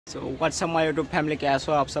So what's up my YouTube family,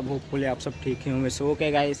 कैसे हो आप सब? होपफुली आप सब ठीक ही होंगे। सो ओके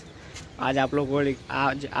गाइस, आज आप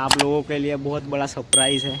लोगों के लिए बहुत बड़ा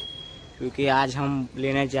सरप्राइज़ है, क्योंकि आज हम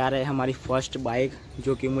लेने जा रहे हैं हमारी फर्स्ट बाइक,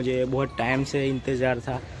 जो कि मुझे बहुत टाइम से इंतज़ार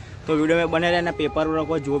था। तो वीडियो में बने रहना। पेपर वर्क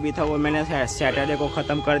को जो भी था वो मैंने सैटरडे को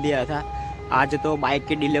ख़त्म कर दिया था। आज तो बाइक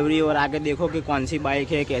की डिलीवरी, और आगे देखो कि कौन सी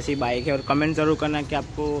बाइक है, कैसी बाइक है, और कमेंट ज़रूर करना कि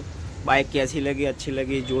आपको बाइक कैसी लगी, अच्छी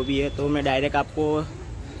लगी, जो भी है। तो मैं डायरेक्ट आपको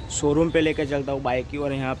शोरूम पे लेकर चलता हूँ बाइक की,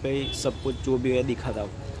 और यहाँ पे सब कुछ जो भी है दिखाता हूँ।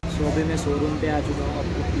 सो अभी मैं शोरूम पे आ चुका हूँ।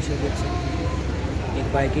 आपको पीछे देख सकते हैं एक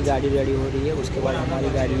बाइक की गाड़ी रेडी हो रही है, उसके बाद हमारी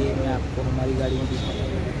गाड़ी है। मैं आपको हमारी गाड़ी में दिखाता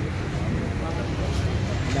हूँ।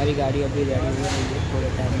 हमारी गाड़ी अभी रेडी हो रही है, थोड़े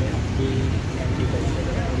टाइम में अभी थोड़ी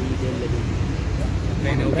देर लगेगी। तो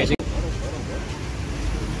मैं व्यवस्थित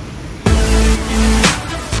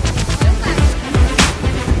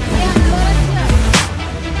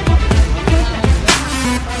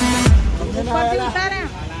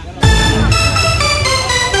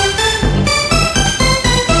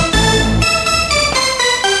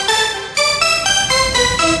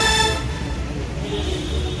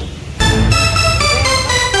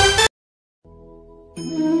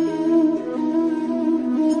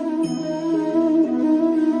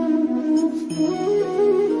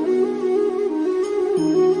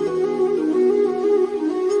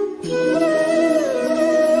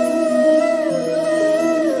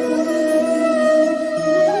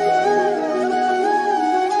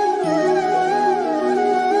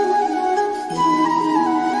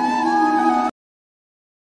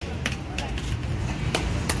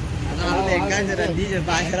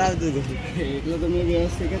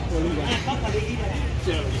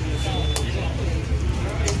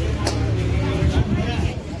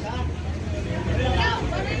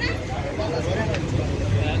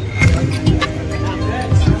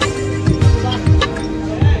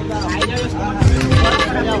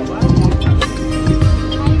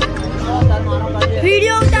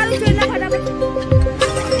वीडियो चालू करना फटाफट।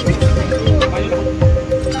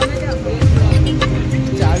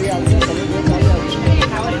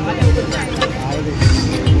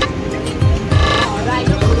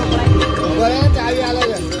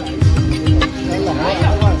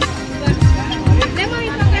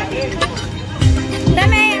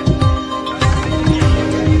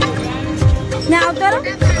 मैं आवता रहा।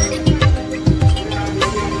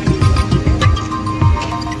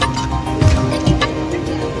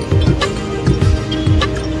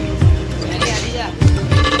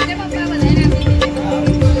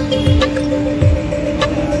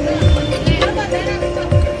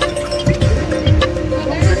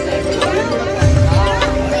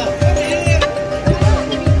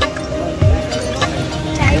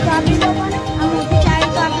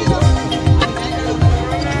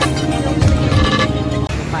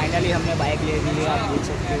 हमने बाइक ले ली है, आप देख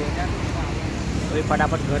सकते हो। तो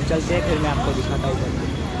फटाफट घर चलते हैं, फिर मैं आपको दिखाता हूँ।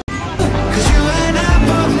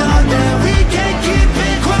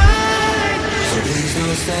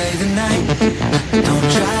 Stay the night. Don't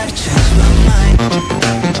try to change my mind.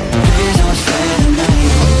 Please don't stay the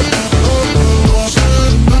night.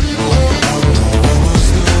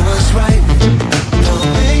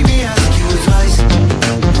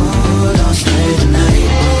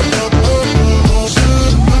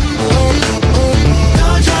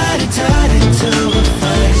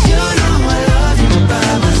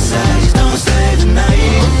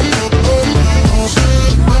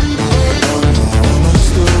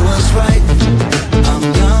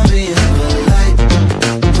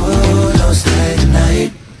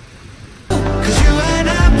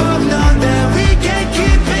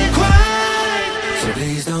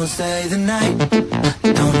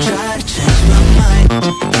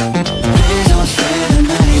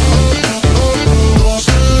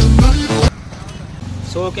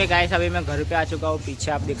 So okay guys, अभी मैं घर पे आ चुका हूँ।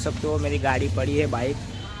 पीछे आप देख सकते हो मेरी गाड़ी पड़ी है, बाइक।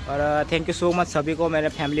 और थैंक यू सो मच सभी को, मेरे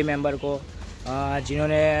फैमिली मेम्बर को,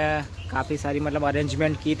 जिन्होंने काफ़ी सारी मतलब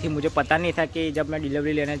अरेंजमेंट की थी। मुझे पता नहीं था कि जब मैं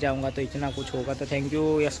डिलीवरी लेने जाऊँगा तो इतना कुछ होगा। तो thank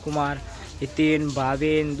you Yash Kumar, Nitin,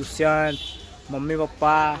 Bhavin, Dushyant, mummy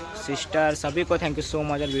papa, sister, सभी को थैंक यू सो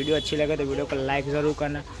मच। और वीडियो अच्छी लगे तो वीडियो को लाइक ज़रूर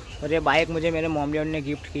करना। और ये बाइक मुझे मेरे मॉम डैड ने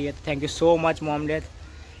गिफ्ट की है। Thank you so much mom dad,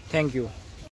 thank you.